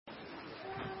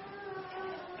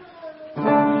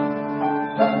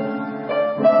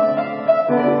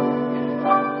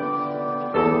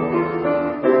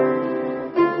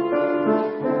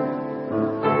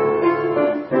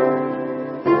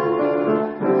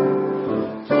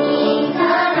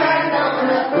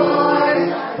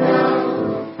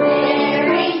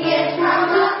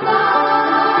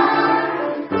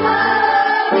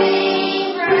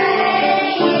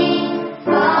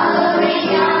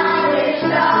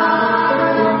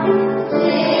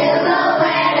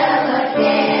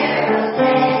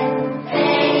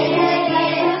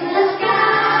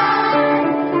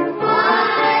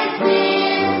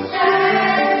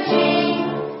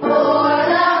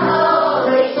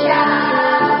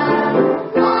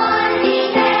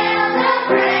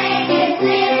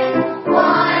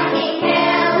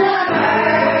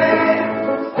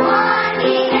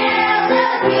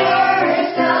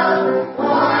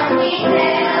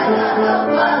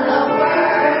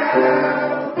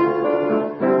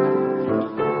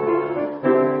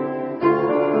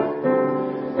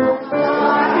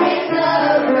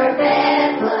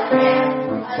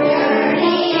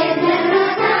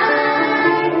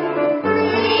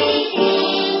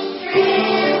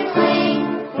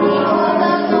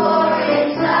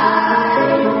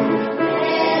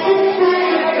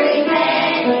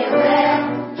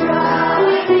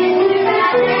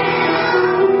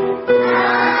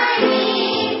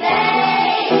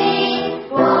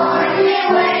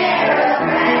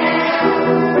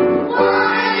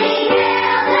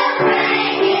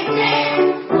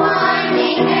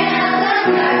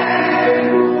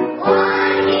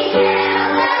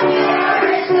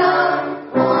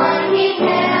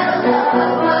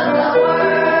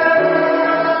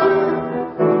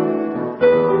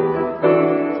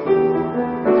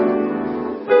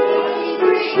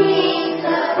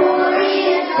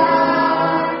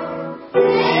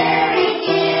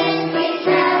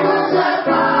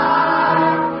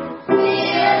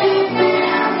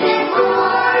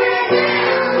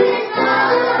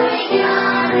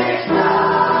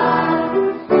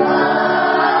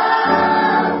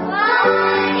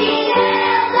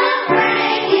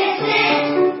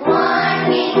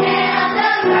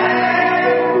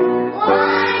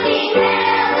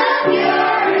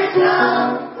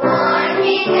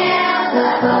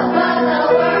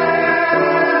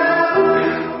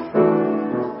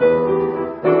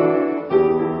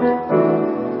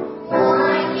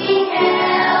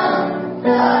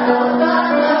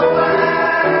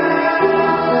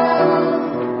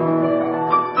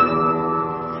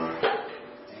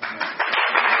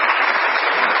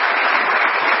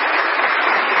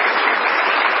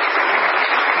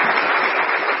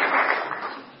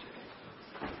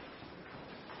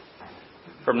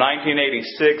From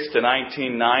 1986 to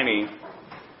 1990,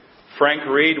 Frank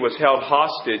Reed was held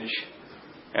hostage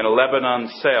in a Lebanon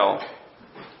cell.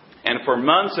 And for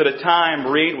months at a time,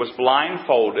 Reed was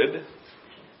blindfolded,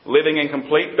 living in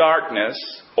complete darkness,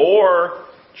 or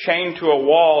chained to a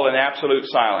wall in absolute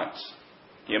silence.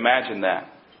 Can you imagine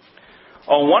that?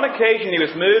 On one occasion, he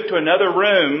was moved to another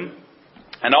room,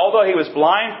 and although he was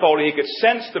blindfolded, he could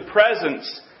sense the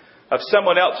presence of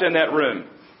someone else in that room.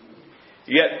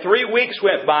 Yet 3 weeks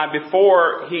went by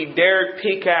before he dared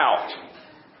peek out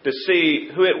to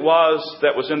see who it was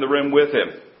that was in the room with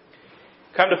him.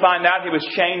 Come to find out, he was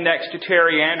chained next to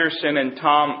Terry Anderson and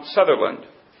Tom Sutherland.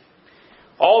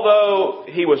 Although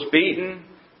he was beaten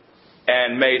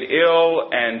and made ill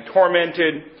and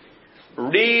tormented,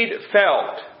 Reed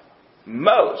felt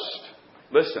most,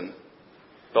 listen,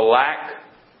 the lack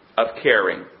of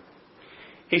caring.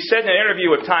 He said in an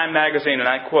interview with Time magazine, and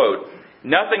I quote,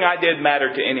 "Nothing I did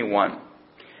mattered to anyone.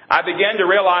 I began to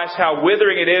realize how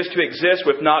withering it is to exist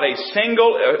with not a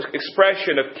single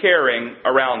expression of caring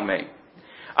around me.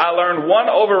 I learned one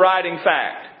overriding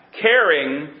fact.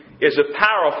 Caring is a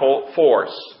powerful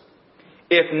force.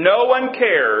 If no one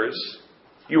cares,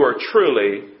 you are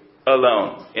truly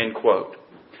alone." End quote.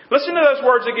 Listen to those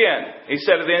words again. He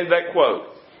said at the end of that quote,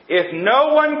 "If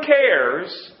no one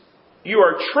cares, you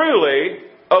are truly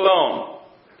alone."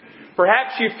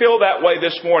 Perhaps you feel that way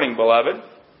this morning, beloved.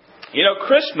 You know,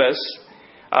 Christmas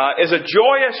is a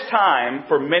joyous time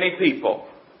for many people.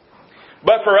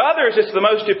 But for others, it's the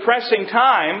most depressing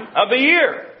time of the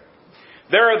year.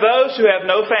 There are those who have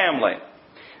no family.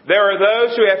 There are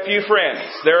those who have few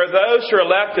friends. There are those who are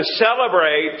left to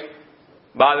celebrate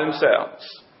by themselves.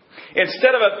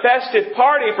 Instead of a festive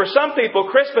party, for some people,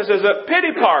 Christmas is a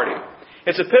pity party.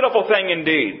 It's a pitiful thing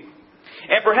indeed.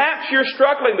 And perhaps you're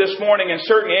struggling this morning in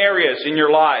certain areas in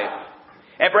your life.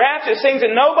 And perhaps it seems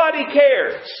that nobody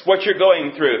cares what you're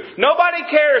going through. Nobody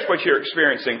cares what you're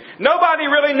experiencing. Nobody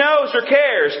really knows or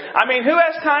cares. I mean, who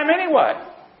has time anyway?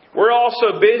 We're all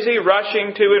so busy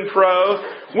rushing to and fro.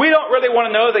 We don't really want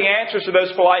to know the answers to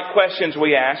those polite questions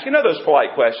we ask. You know those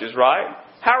polite questions, right?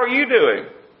 How are you doing?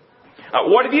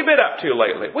 What have you been up to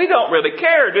lately? We don't really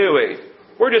care, do we?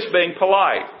 We're just being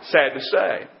polite, sad to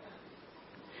say.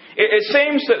 It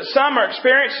seems that some are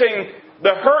experiencing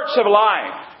the hurts of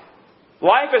life.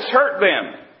 Life has hurt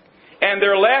them, and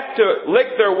they're left to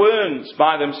lick their wounds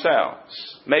by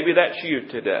themselves. Maybe that's you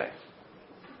today.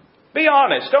 Be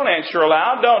honest. Don't answer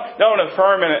aloud. Don't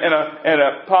affirm in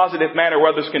a positive manner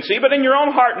where others can see. But in your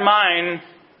own heart and mind,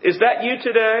 is that you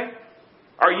today?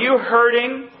 Are you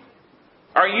hurting?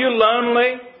 Are you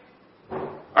lonely?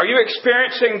 Are you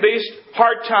experiencing these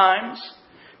hard times?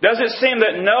 Does it seem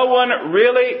that no one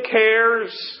really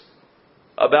cares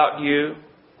about you?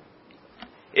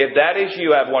 If that is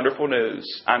you, I have wonderful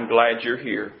news. I'm glad you're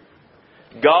here.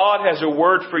 God has a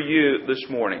word for you this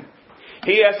morning.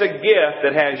 He has a gift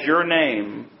that has your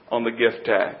name on the gift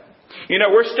tag. You know,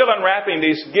 we're still unwrapping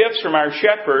these gifts from our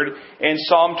shepherd in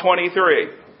Psalm 23.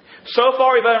 So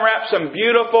far we've unwrapped some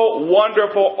beautiful,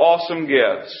 wonderful, awesome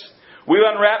gifts. We've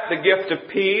unwrapped the gift of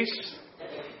peace,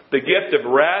 the gift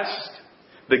of rest,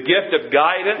 the gift of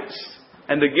guidance,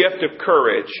 and the gift of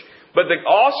courage. But the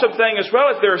awesome thing as well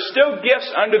is there are still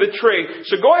gifts under the tree.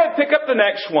 So go ahead and pick up the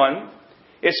next one.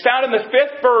 It's found in the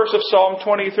 5th verse of Psalm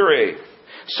 23.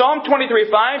 Psalm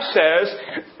 23:5 says,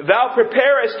 Thou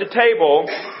preparest a table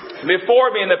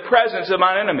before me in the presence of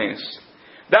mine enemies.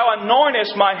 Thou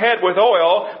anointest my head with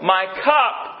oil, my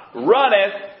cup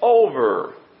runneth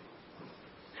over.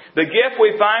 The gift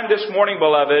we find this morning,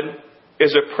 beloved,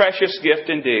 is a precious gift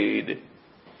indeed.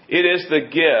 It is the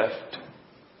gift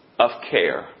of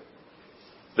care.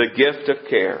 The gift of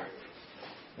care.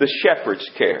 The shepherd's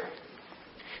care.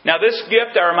 Now this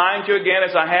gift, I remind you again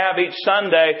as I have each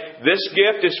Sunday, this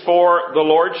gift is for the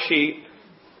Lord's sheep.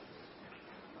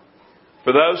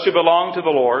 For those who belong to the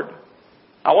Lord.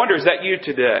 I wonder, is that you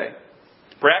today?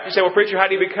 Perhaps you say, well, preacher, how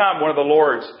do you become one of the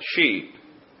Lord's sheep?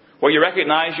 Well, you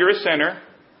recognize you're a sinner.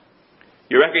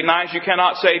 You recognize you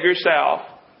cannot save yourself.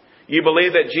 You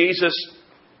believe that Jesus,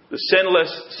 the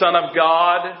sinless Son of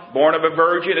God, born of a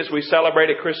virgin as we celebrate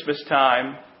at Christmas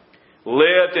time,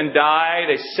 lived and died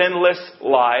a sinless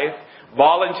life,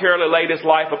 voluntarily laid His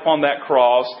life upon that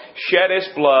cross, shed His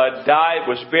blood, died,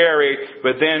 was buried,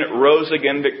 but then rose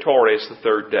again victorious the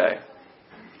third day.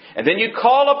 And then you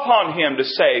call upon Him to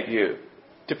save you,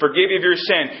 to forgive you of your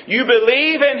sin. You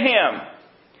believe in Him.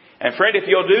 And friend, if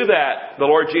you'll do that, the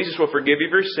Lord Jesus will forgive you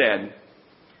of your sin,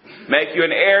 make you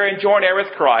an heir and joint heir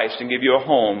with Christ, and give you a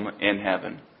home in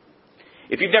heaven.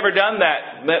 If you've never done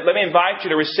that, let me invite you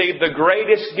to receive the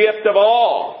greatest gift of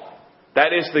all.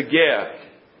 That is the gift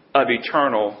of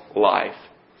eternal life.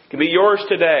 It can be yours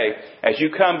today as you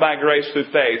come by grace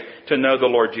through faith to know the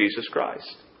Lord Jesus Christ.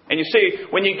 And you see,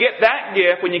 when you get that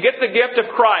gift, when you get the gift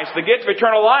of Christ, the gift of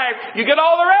eternal life, you get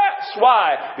all the rest.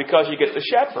 Why? Because you get the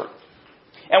shepherd.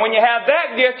 And when you have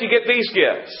that gift, you get these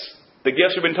gifts. The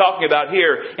gifts we've been talking about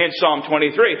here in Psalm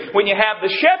 23. When you have the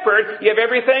shepherd, you have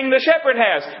everything the shepherd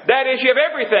has. That is, you have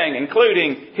everything,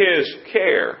 including His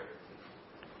care.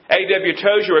 A.W.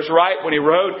 Tozer was right when he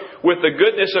wrote, with the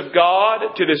goodness of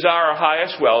God to desire our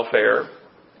highest welfare,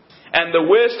 and the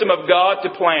wisdom of God to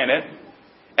plan it,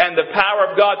 and the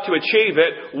power of God to achieve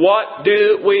it, what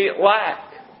do we lack?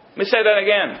 Let me say that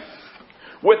again.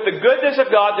 With the goodness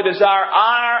of God to desire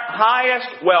our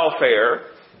highest welfare,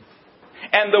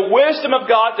 and the wisdom of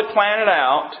God to plan it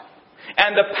out,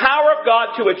 and the power of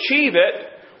God to achieve it,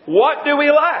 what do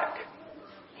we lack?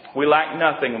 We lack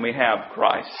nothing when we have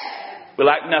Christ. We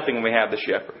lack nothing when we have the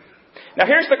shepherd. Now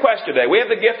here's the question today. We have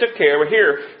the gift of care. Well,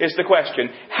 here is the question.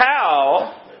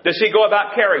 How does He go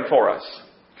about caring for us?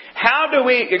 How do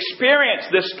we experience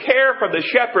this care from the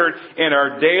shepherd in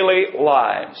our daily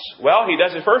lives? Well, He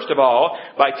does it first of all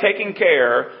by taking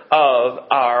care of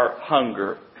our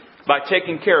hunger. By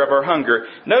taking care of our hunger.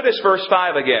 Notice verse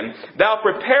 5 again. Thou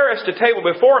preparest a table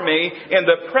before me in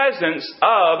the presence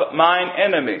of mine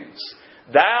enemies.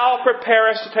 Thou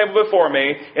preparest a table before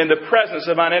me in the presence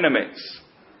of mine enemies.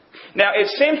 Now, it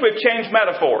seems we've changed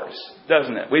metaphors,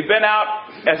 doesn't it? We've been out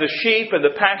as a sheep in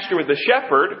the pasture with the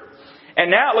shepherd,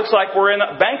 and now it looks like we're in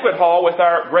a banquet hall with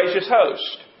our gracious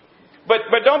host. But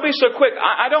don't be so quick.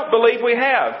 I don't believe we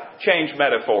have changed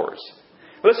metaphors.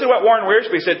 Listen to what Warren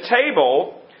Wiersbe said.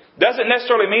 Table doesn't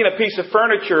necessarily mean a piece of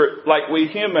furniture like we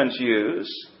humans use.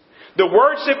 The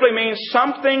word simply means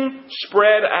something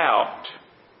spread out.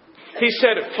 He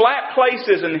said flat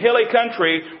places in hilly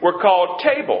country were called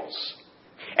tables.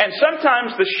 And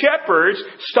sometimes the shepherds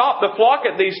stopped the flock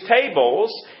at these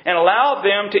tables and allowed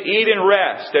them to eat and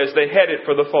rest as they headed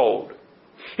for the fold.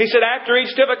 He said after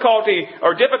each difficult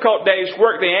day's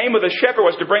work, the aim of the shepherd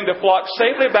was to bring the flock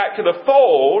safely back to the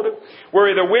fold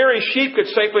where the weary sheep could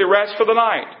safely rest for the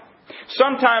night.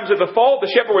 Sometimes at the fold,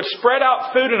 the shepherd would spread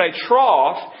out food in a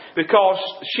trough because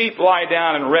sheep lie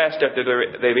down and rest after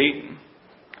they've eaten.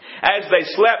 As they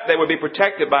slept, they would be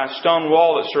protected by a stone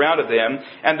wall that surrounded them,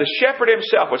 and the shepherd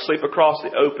himself would sleep across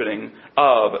the opening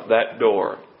of that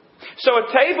door. So a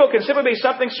table can simply be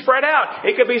something spread out.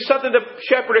 It could be something the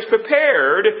shepherd has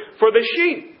prepared for the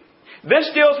sheep. This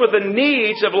deals with the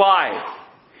needs of life.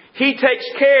 He takes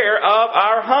care of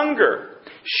our hunger.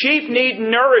 Sheep need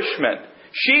nourishment.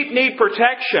 Sheep need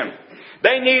protection.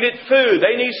 They needed food.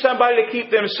 They need somebody to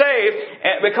keep them safe.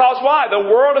 Because why? The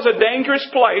world is a dangerous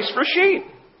place for sheep.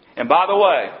 And by the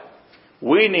way,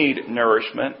 we need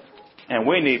nourishment and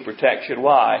we need protection.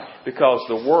 Why? Because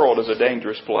the world is a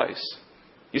dangerous place.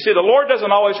 You see, the Lord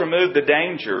doesn't always remove the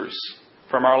dangers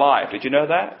from our life. Did you know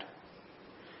that?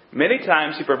 Many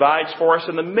times He provides for us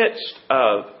in the midst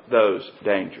of those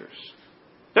dangers.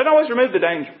 Doesn't always remove the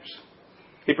dangers.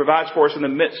 He provides for us in the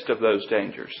midst of those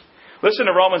dangers. Listen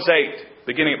to Romans 8,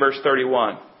 beginning at verse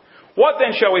 31. What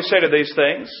then shall we say to these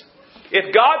things?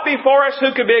 If God be for us,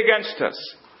 who can be against us?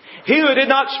 He who did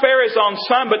not spare His own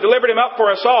Son, but delivered Him up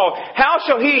for us all, how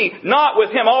shall He not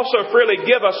with Him also freely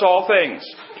give us all things?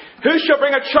 Who shall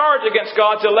bring a charge against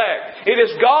God's elect? It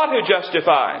is God who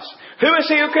justifies. Who is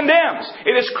He who condemns?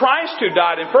 It is Christ who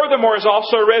died and furthermore is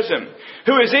also risen,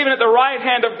 who is even at the right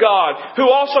hand of God, who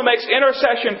also makes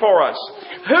intercession for us.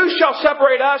 Who shall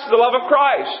separate us from the love of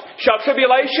Christ? Shall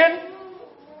tribulation,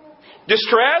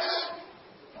 distress,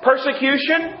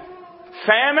 persecution,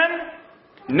 famine,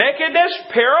 nakedness,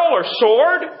 peril, or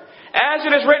sword? As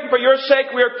it is written, for your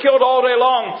sake we are killed all day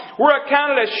long. We're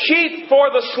accounted as sheep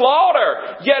for the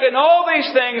slaughter. Yet in all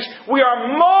these things we are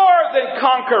more than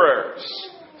conquerors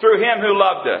through Him who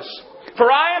loved us. For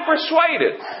I am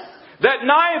persuaded that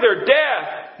neither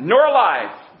death nor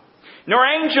life, nor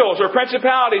angels or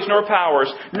principalities nor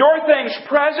powers, nor things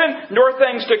present, nor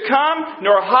things to come,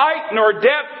 nor height, nor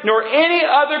depth, nor any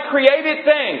other created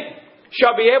thing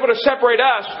shall be able to separate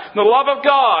us from the love of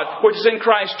God, which is in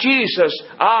Christ Jesus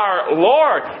our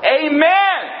Lord.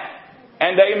 Amen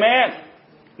and amen.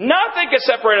 Nothing can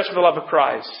separate us from the love of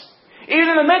Christ. Even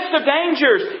in the midst of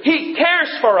dangers, He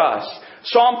cares for us.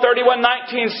 Psalm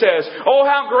 31:19 says, Oh,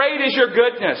 how great is your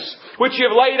goodness, which you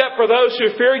have laid up for those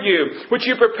who fear you, which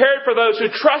you prepared for those who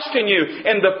trust in you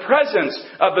in the presence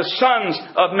of the sons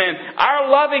of men. Our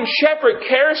loving shepherd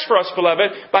cares for us,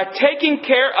 beloved, by taking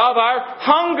care of our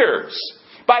hungers,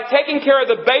 by taking care of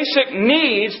the basic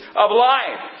needs of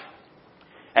life.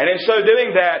 And in so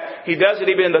doing that, He does it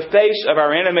even in the face of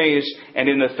our enemies and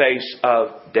in the face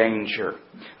of danger.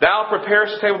 Thou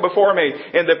preparest a table before me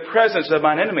in the presence of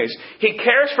mine enemies. He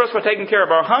cares for us by taking care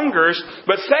of our hungers,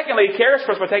 but secondly, He cares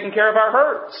for us by taking care of our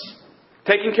hurts.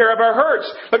 Taking care of our hurts.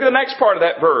 Look at the next part of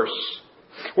that verse,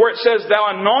 where it says,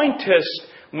 Thou anointest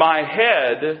my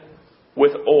head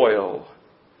with oil.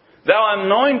 Thou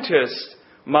anointest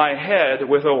my head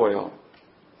with oil.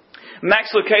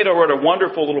 Max Lucado wrote a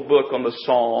wonderful little book on the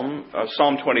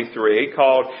Psalm 23,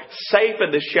 called Safe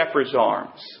in the Shepherd's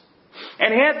Arms.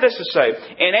 And he had this to say.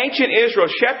 In ancient Israel,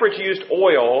 shepherds used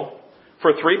oil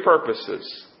for three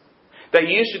purposes. They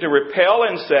used it to repel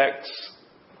insects,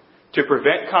 to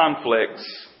prevent conflicts,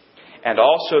 and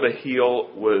also to heal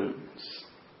wounds.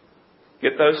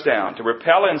 Get those down. To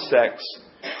repel insects,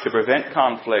 to prevent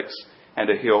conflicts, and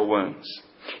to heal wounds.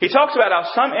 He talks about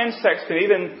how some insects can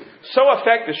even so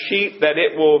affect the sheep that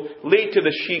it will lead to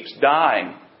the sheep's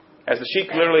dying, as the sheep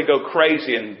literally go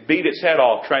crazy and beat its head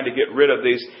off trying to get rid of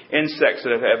these insects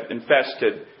that have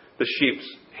infested the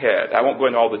sheep's head. I won't go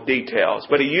into all the details,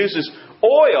 but he uses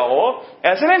oil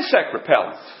as an insect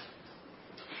repellent.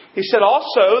 He said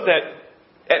also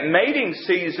that at mating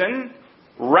season,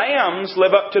 rams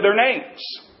live up to their names.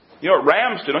 You know what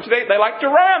rams do, don't you? They like to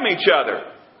ram each other.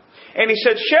 And he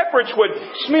said shepherds would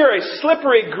smear a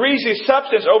slippery, greasy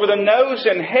substance over the nose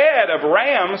and head of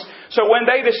rams. So when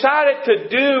they decided to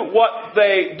do what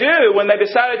they do, when they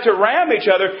decided to ram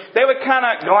each other, they would kind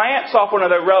of glance off one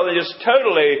another rather than just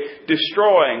totally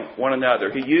destroying one another.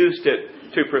 He used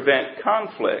it to prevent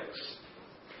conflicts.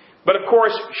 But of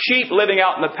course, sheep living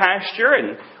out in the pasture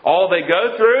and all they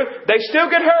go through, they still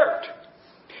get hurt.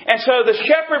 And so the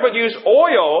shepherd would use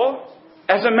oil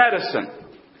as a medicine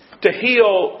to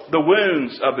heal the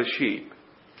wounds of the sheep.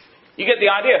 You get the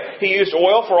idea. He used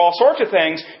oil for all sorts of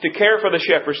things to care for the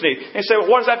shepherd's need. And you say,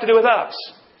 well, what does that have to do with us?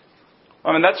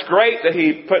 I mean, that's great that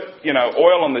He put,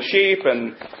 oil on the sheep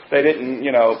and they didn't,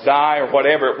 die or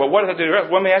whatever. But what does that do to us?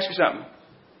 Well, let me ask you something.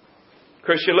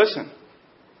 Christian, listen.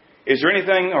 Is there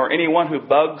anything or anyone who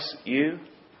bugs you?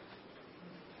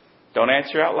 Don't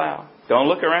answer out loud. Don't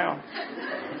look around.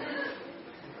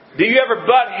 Do you ever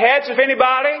butt heads with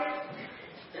anybody?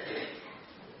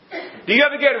 Do you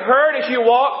ever get hurt as you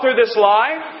walk through this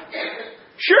life?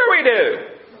 Sure we do.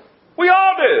 We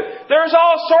all do. There's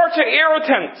all sorts of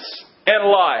irritants in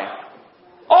life.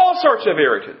 All sorts of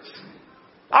irritants.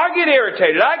 I get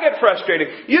irritated. I get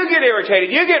frustrated. You get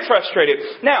irritated. You get frustrated.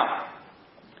 Now,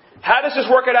 how does this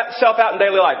work itself out in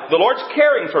daily life? The Lord's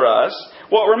caring for us.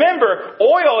 Well, remember,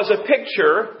 oil is a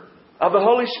picture of the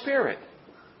Holy Spirit.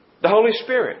 The Holy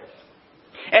Spirit.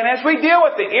 And as we deal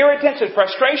with the irritants and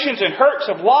frustrations and hurts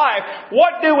of life,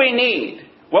 what do we need?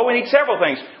 Well, we need several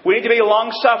things. We need to be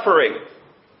long-suffering.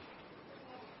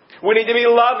 We need to be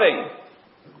loving.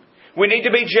 We need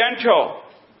to be gentle.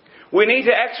 We need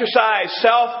to exercise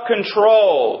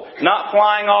self-control, not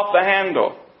flying off the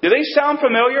handle. Do these sound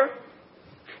familiar?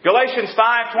 Galatians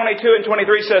 5:22 and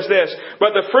 23 says this,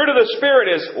 "But the fruit of the Spirit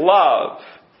is love,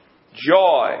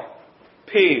 joy,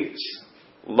 peace,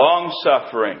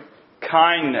 long-suffering,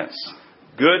 kindness,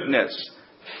 goodness,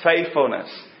 faithfulness,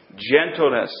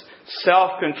 gentleness,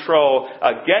 self-control.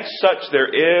 Against such there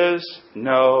is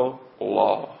no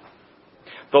law."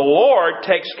 The Lord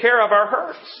takes care of our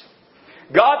hurts.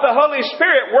 God the Holy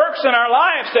Spirit works in our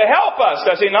lives to help us,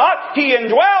 does He not? He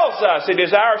indwells us. He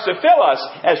desires to fill us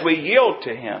as we yield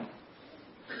to Him.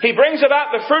 He brings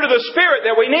about the fruit of the Spirit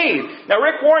that we need. Now,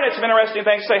 Rick Warren had some interesting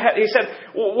things to say. He said,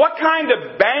 well, what kind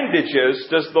of bandages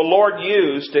does the Lord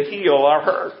use to heal our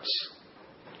hurts?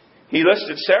 He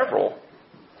listed several.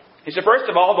 He said, first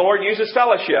of all, the Lord uses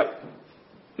fellowship.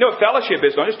 You know what fellowship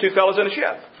is? Not just two fellows in a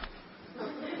ship.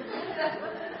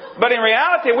 But in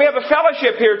reality, we have a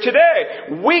fellowship here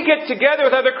today. We get together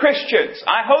with other Christians.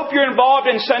 I hope you're involved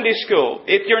in Sunday school.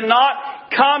 If you're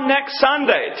not, come next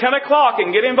Sunday at 10 o'clock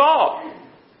and get involved.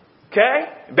 Okay?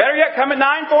 Better yet, come at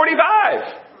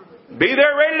 9:45. Be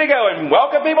there ready to go and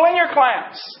welcome people in your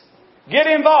class. Get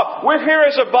involved. We're here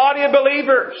as a body of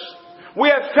believers. We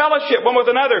have fellowship one with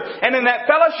another. And in that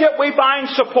fellowship, we find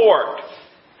support.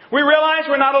 We realize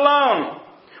we're not alone.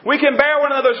 We can bear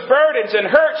one another's burdens and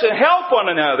hurts and help one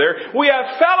another. We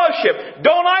have fellowship.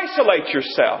 Don't isolate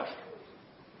yourself.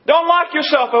 Don't lock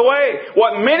yourself away.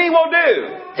 What many will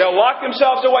do, they'll lock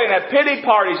themselves away and have pity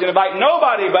parties and invite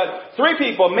nobody but 3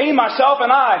 people, me, myself,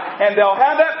 and I, and they'll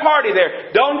have that party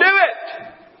there. Don't do it.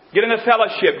 Get in the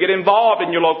fellowship. Get involved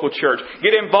in your local church.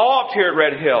 Get involved here at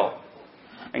Red Hill.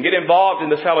 And get involved in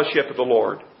the fellowship of the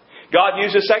Lord. God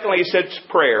uses, secondly, He said,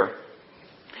 prayer.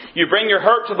 You bring your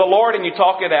hurt to the Lord and you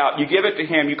talk it out. You give it to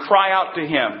Him. You cry out to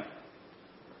Him.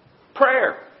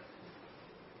 Prayer.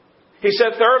 He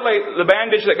said, thirdly, the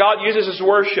bandage that God uses is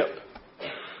worship.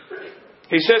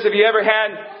 He says, if you ever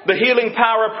had the healing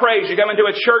power of praise, you come into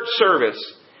a church service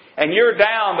and you're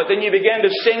down, but then you begin to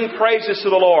sing praises to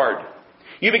the Lord.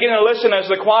 You begin to listen as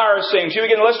the choir sings. You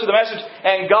begin to listen to the message,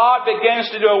 and God begins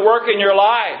to do a work in your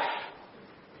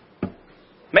life.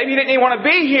 Maybe you didn't even want to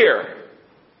be here.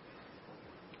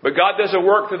 But God does a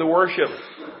work through the worship.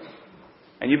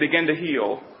 And you begin to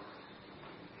heal.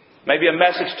 Maybe a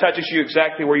message touches you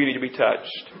exactly where you need to be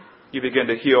touched. You begin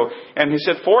to heal. And He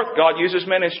said, fourth, God uses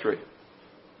ministry.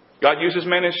 God uses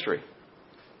ministry.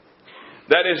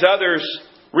 That is others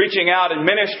reaching out and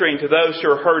ministering to those who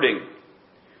are hurting.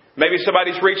 Maybe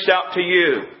somebody's reached out to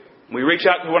you. We reach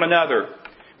out to one another.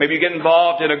 Maybe you get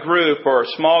involved in a group or a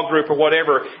small group or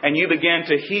whatever, and you begin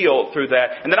to heal through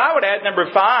that. And then I would add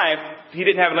number 5. He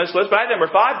didn't have it on this list, but I had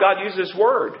number 5. God uses His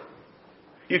Word.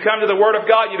 You come to the Word of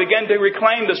God. You begin to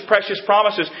reclaim those precious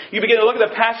promises. You begin to look at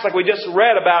the passage like we just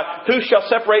read about who shall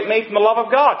separate me from the love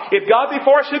of God. If God be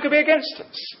for us, who could be against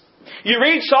us? You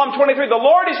read Psalm 23. The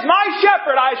Lord is my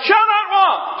shepherd. I shall not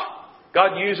want.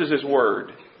 God uses His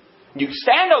Word. You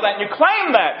stand on that and you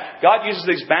claim that. God uses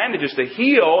these bandages to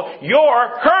heal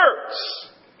your hurts.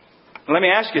 Let me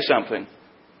ask you something.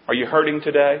 Are you hurting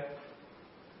today?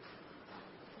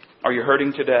 Are you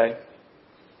hurting today?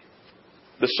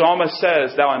 The psalmist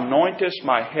says, Thou anointest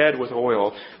my head with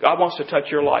oil. God wants to touch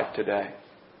your life today.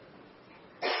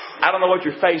 I don't know what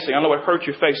you're facing. I don't know what hurt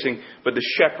you're facing. But the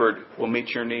shepherd will meet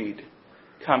your need.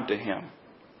 Come to Him.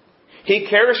 He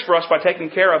cares for us by taking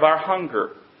care of our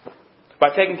hunger. By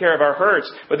taking care of our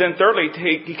hurts. But then thirdly,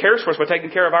 He cares for us by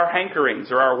taking care of our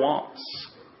hankerings or our wants.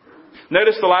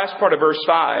 Notice the last part of verse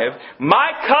 5.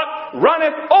 My cup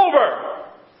runneth over.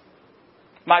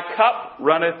 My cup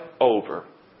runneth over.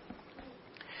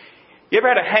 You ever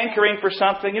had a hankering for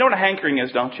something? You know what a hankering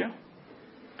is, don't you?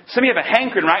 Some of you have a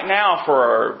hankering right now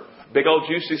for a big old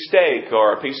juicy steak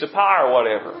or a piece of pie or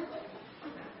whatever.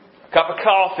 A cup of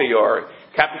coffee or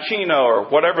cappuccino or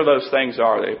whatever those things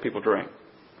are that people drink.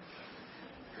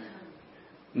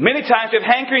 Many times we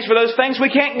have hankerings for those things we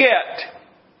can't get.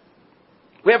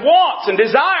 We have wants and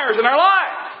desires in our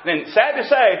life. And sad to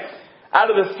say, out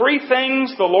of the 3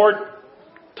 things the Lord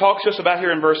talks to us about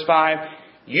here in verse 5,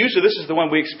 usually this is the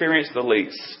one we experience the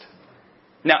least.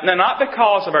 Now, not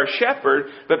because of our shepherd,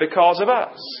 but because of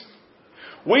us.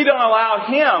 We don't allow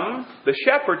Him, the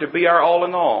shepherd, to be our all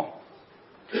in all.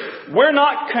 We're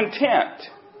not content.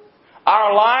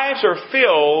 Our lives are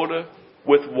filled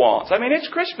with wants. I mean, it's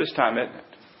Christmas time, isn't it?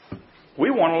 We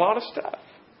want a lot of stuff.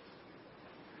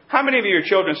 How many of your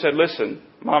children said, listen,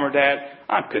 Mom or Dad,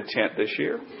 I'm content this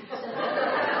year.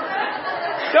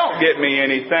 Don't get me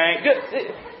anything.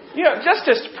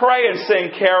 Just pray and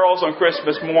sing carols on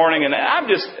Christmas morning. And I'm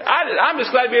just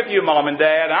glad to be with you, Mom and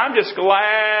Dad. I'm just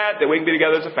glad that we can be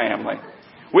together as a family.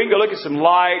 We can go look at some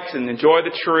lights and enjoy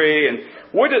the tree. And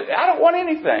I don't want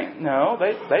anything. No,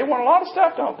 they want a lot of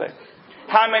stuff, don't they?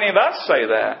 How many of us say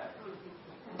that?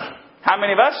 How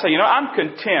many of us say, I'm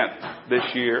content this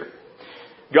year?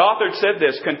 Gothard said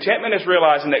this: contentment is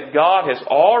realizing that God has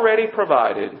already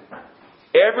provided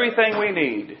everything we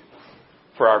need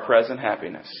for our present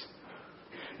happiness.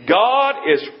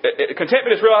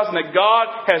 Contentment is realizing that God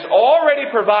has already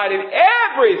provided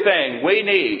everything we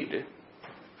need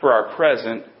for our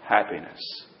present happiness.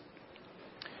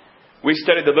 We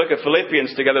studied the book of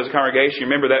Philippians together as a congregation.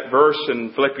 Remember that verse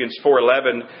in Philippians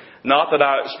 4:11, not that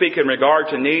I speak in regard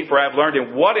to need, for I have learned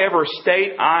in whatever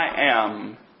state I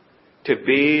am to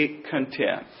be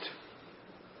content.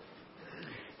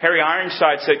 Harry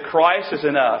Ironside said, Christ is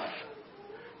enough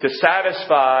to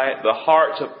satisfy the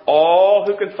hearts of all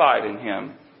who confide in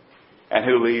Him and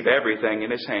who leave everything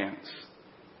in His hands.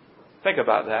 Think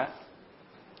about that.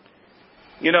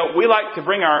 We like to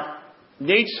bring our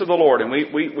needs to the Lord, and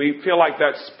we feel like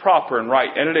that's proper and right,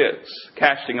 and it is.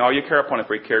 Casting all your care upon Him,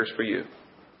 for He cares for you.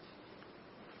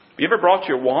 Have you ever brought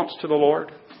your wants to the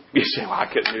Lord? You say, well, I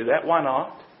couldn't do that. Why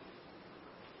not?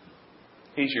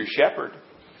 He's your shepherd.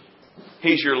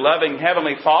 He's your loving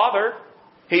Heavenly Father.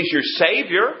 He's your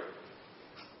Savior.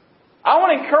 I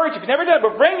want to encourage you, if you've never done it,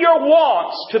 but bring your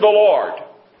wants to the Lord.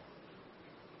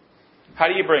 How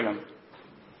do you bring them?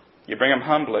 You bring them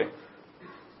humbly.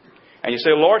 And you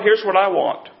say, Lord, here's what I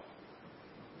want.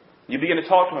 You begin to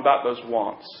talk to Him about those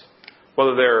wants.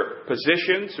 Whether they're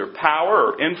positions or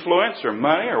power or influence or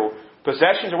money or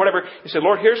possessions or whatever. You say,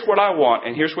 Lord, here's what I want.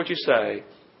 And here's what you say.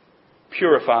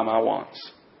 Purify my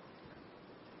wants.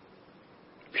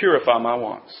 Purify my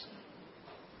wants.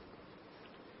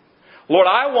 Lord,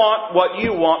 I want what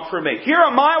you want for me. Here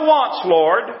are my wants,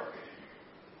 Lord.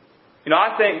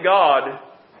 I thank God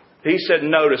He said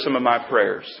no to some of my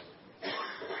prayers.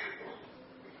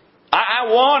 I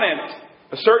wanted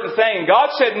a certain thing. God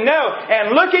said no.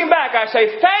 And looking back, I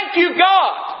say, thank you,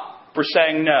 God, for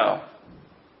saying no.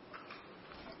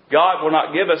 God will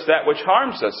not give us that which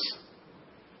harms us.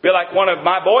 Be like one of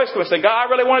my boys who would say, God, I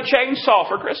really want a chainsaw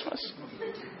for Christmas.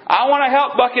 I want to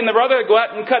help Bucky and the brother go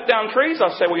out and cut down trees.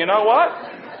 I'll say, well, you know what?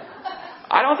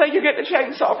 I don't think you get the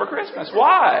chainsaw for Christmas.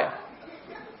 Why?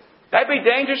 That'd be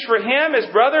dangerous for him, his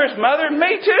brother, his mother, and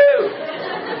me too.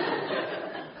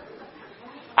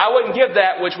 I wouldn't give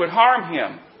that which would harm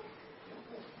him.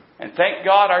 And thank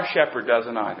God our shepherd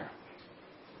doesn't either.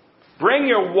 Bring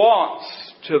your wants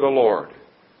to the Lord.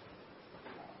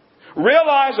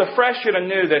 Realize afresh and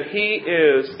anew that He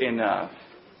is enough.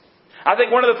 I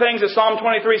think one of the things that Psalm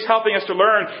 23 is helping us to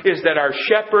learn is that our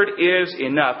shepherd is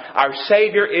enough. Our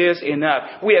Savior is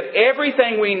enough. We have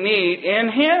everything we need in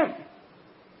Him.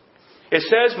 It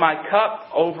says, my cup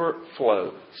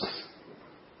overflows.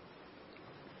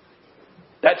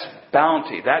 That's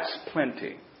bounty. That's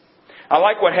plenty. I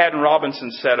like what Haddon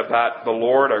Robinson said about the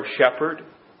Lord, our shepherd.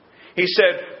 He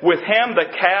said, with Him the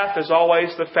calf is always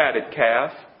the fatted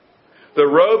calf. The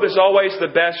robe is always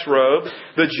the best robe.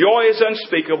 The joy is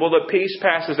unspeakable. The peace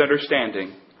passes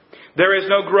understanding. There is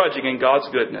no grudging in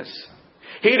God's goodness.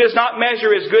 He does not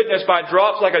measure His goodness by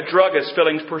drops like a druggist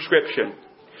filling prescription.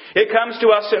 It comes to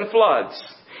us in floods.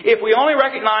 If we only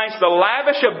recognize the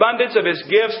lavish abundance of His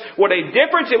gifts, what a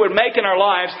difference it would make in our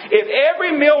lives. If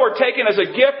every meal were taken as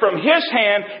a gift from His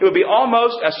hand, it would be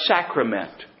almost a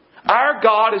sacrament. Our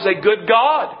God is a good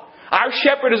God. Our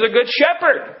shepherd is a good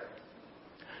shepherd.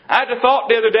 I had a thought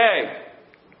the other day.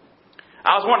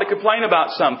 I was wanting to complain about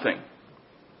something.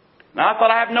 Now I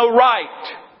thought I have no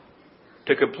right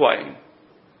to complain.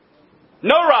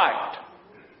 No right.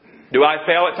 Do I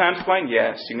fail at times to complain?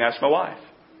 Yes. You can ask my wife.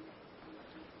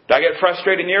 Do I get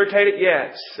frustrated and irritated?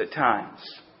 Yes, at times.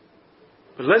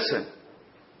 But listen,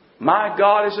 my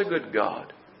God is a good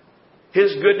God.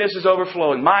 His goodness is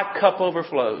overflowing. My cup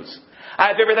overflows. I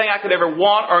have everything I could ever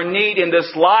want or need in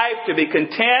this life to be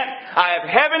content. I have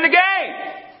heaven to gain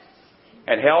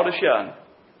and hell to shun.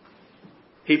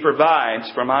 He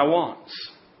provides for my wants.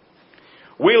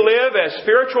 We live as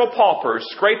spiritual paupers,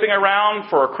 scraping around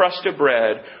for a crust of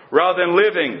bread, rather than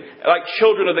living like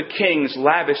children of the kings,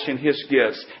 lavish in His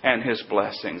gifts and His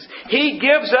blessings. He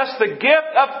gives us the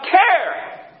gift of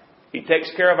care. He takes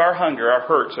care of our hunger, our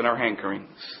hurts, and our hankerings.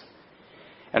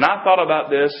 And I thought about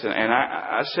this, and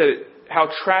I said how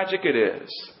tragic it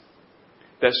is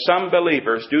that some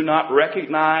believers do not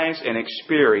recognize and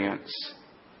experience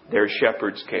their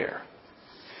shepherd's care.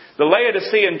 The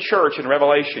Laodicean church in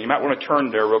Revelation, you might want to turn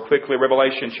there real quickly,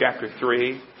 Revelation chapter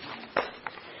 3.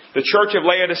 The church of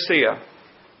Laodicea.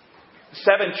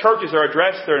 7 churches are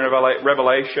addressed there in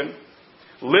Revelation.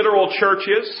 Literal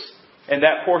churches in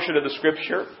that portion of the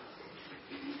Scripture.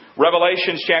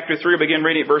 Revelation chapter 3, begin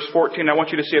reading at verse 14. I want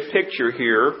you to see a picture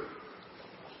here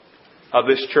of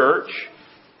this church.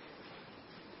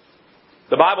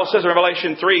 The Bible says in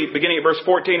Revelation 3, beginning at verse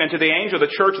 14, "And to the angel of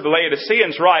the church of the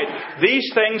Laodiceans write,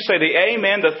 These things say the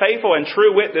Amen, the faithful and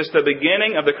true witness, the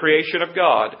beginning of the creation of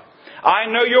God. I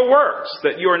know your works,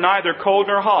 that you are neither cold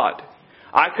nor hot.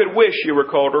 I could wish you were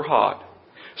cold or hot.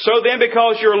 So then,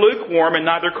 because you're lukewarm and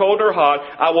neither cold nor hot,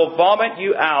 I will vomit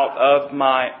you out of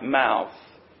my mouth."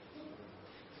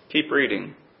 Keep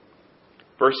reading.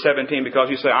 Verse 17, "Because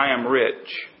you say, I am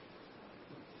rich,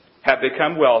 have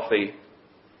become wealthy,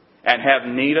 and have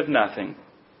need of nothing,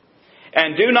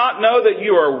 and do not know that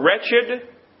you are wretched,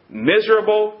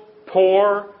 miserable,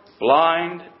 poor,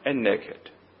 blind, and naked.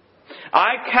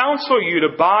 I counsel you to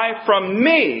buy from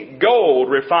me gold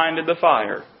refined in the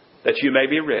fire, that you may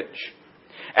be rich,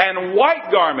 and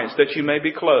white garments that you may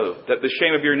be clothed, that the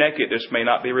shame of your nakedness may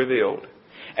not be revealed.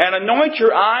 And anoint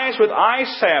your eyes with eye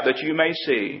salve that you may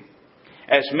see.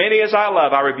 As many as I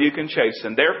love, I rebuke and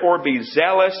chasten. Therefore be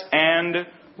zealous and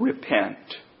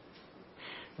repent.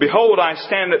 Behold, I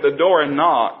stand at the door and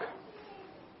knock.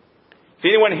 If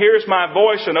anyone hears my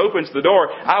voice and opens the door,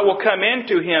 I will come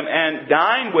into him and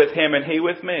dine with him and he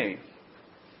with me.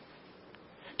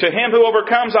 To him who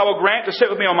overcomes, I will grant to sit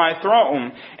with me on my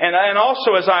throne. And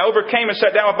also as I overcame and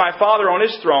sat down with my Father on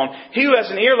his throne, he who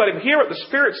has an ear, let him hear what the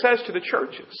Spirit says to the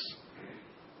churches.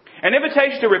 An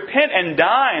invitation to repent and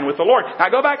dine with the Lord. Now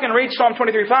go back and read Psalm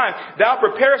 23:5. "Thou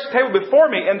preparest a table before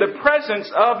me in the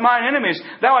presence of mine enemies.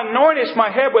 Thou anointest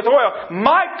my head with oil.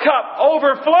 My cup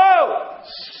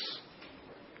overflows."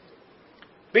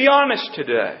 Be honest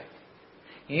today.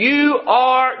 You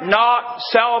are not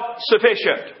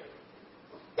self-sufficient.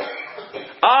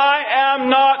 I am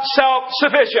not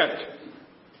self-sufficient.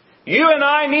 You and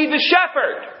I need the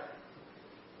shepherd.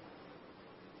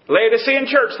 Laodicean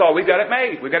church thought, we've got it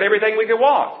made. We've got everything we could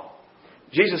want.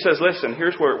 Jesus says, listen,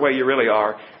 here's where you really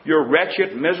are. You're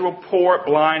wretched, miserable, poor,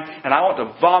 blind, and I want to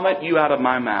vomit you out of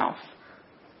my mouth.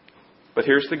 But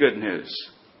here's the good news.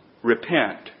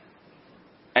 Repent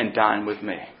and dine with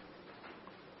me.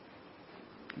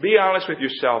 Be honest with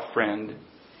yourself, friend.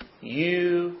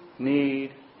 You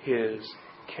need His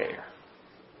care.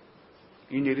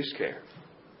 You need His care.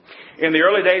 In the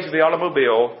early days of the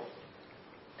automobile,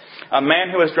 a man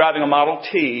who was driving a Model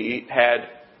T had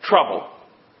trouble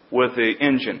with the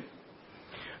engine.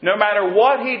 No matter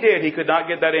what he did, he could not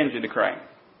get that engine to crank.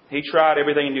 He tried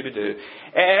everything he knew to do.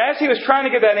 And as he was trying to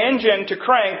get that engine to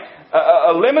crank,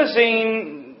 a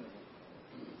limousine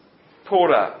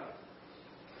pulled up.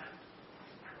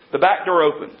 The back door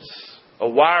opens. A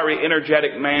wiry,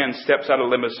 energetic man steps out of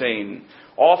the limousine,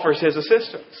 offers his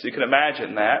assistance. You can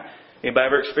imagine that. Anybody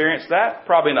ever experienced that?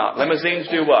 Probably not. Limousines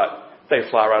do what? They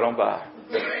fly right on by.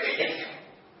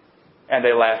 And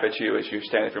they laugh at you as you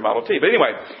stand at your Model T. But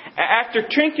anyway, after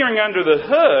tinkering under the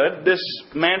hood, this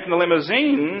man from the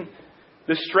limousine,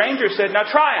 the stranger said, now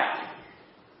try it.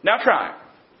 Now try it.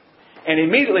 And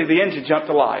immediately the engine jumped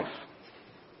to life.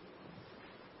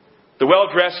 The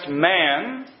well-dressed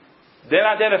man then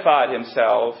identified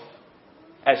himself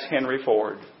as Henry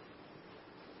Ford.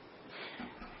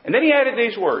 And then he added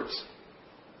these words.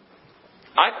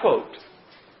 I quote,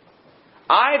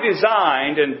 I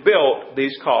designed and built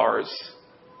these cars,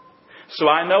 so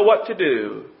I know what to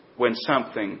do when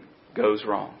something goes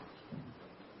wrong.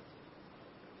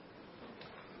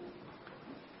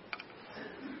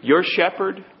 Your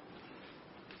shepherd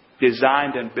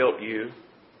designed and built you,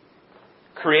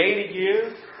 created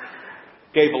you,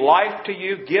 gave life to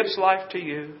you, gives life to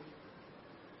you.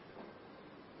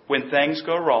 When things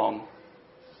go wrong,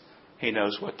 He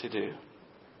knows what to do.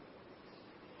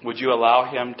 Would you allow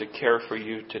Him to care for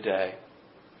you today?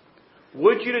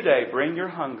 Would you today bring your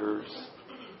hungers,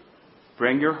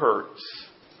 bring your hurts,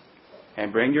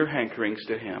 and bring your hankerings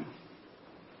to Him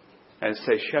and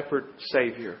say, Shepherd,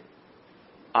 Savior,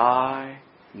 I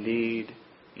need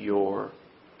your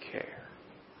care.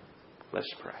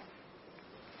 Let's pray.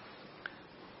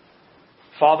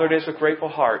 Father, it is with grateful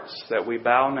hearts that we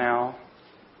bow now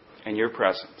in your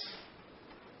presence.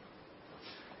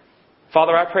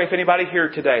 Father, I pray if anybody here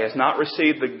today has not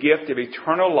received the gift of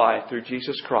eternal life through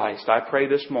Jesus Christ, I pray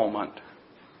this moment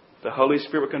the Holy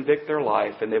Spirit would convict their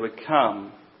life and they would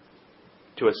come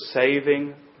to a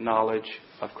saving knowledge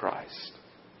of Christ.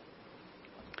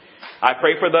 I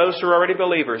pray for those who are already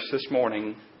believers this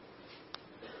morning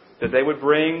that they would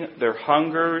bring their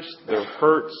hungers, their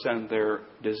hurts, and their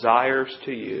desires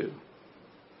to you.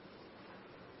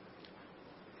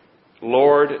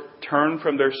 Lord, turn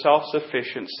from their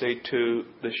self-sufficiency to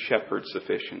the shepherd's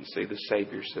sufficiency, the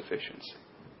Savior's sufficiency.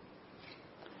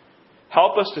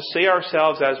 Help us to see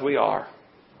ourselves as we are,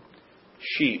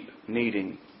 sheep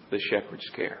needing the shepherd's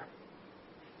care.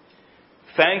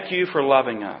 Thank You for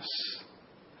loving us.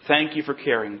 Thank You for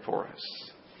caring for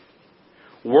us.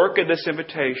 Work in this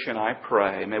invitation, I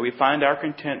pray. May we find our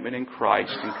contentment in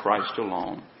Christ and Christ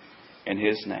alone. In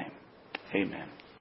His name, amen.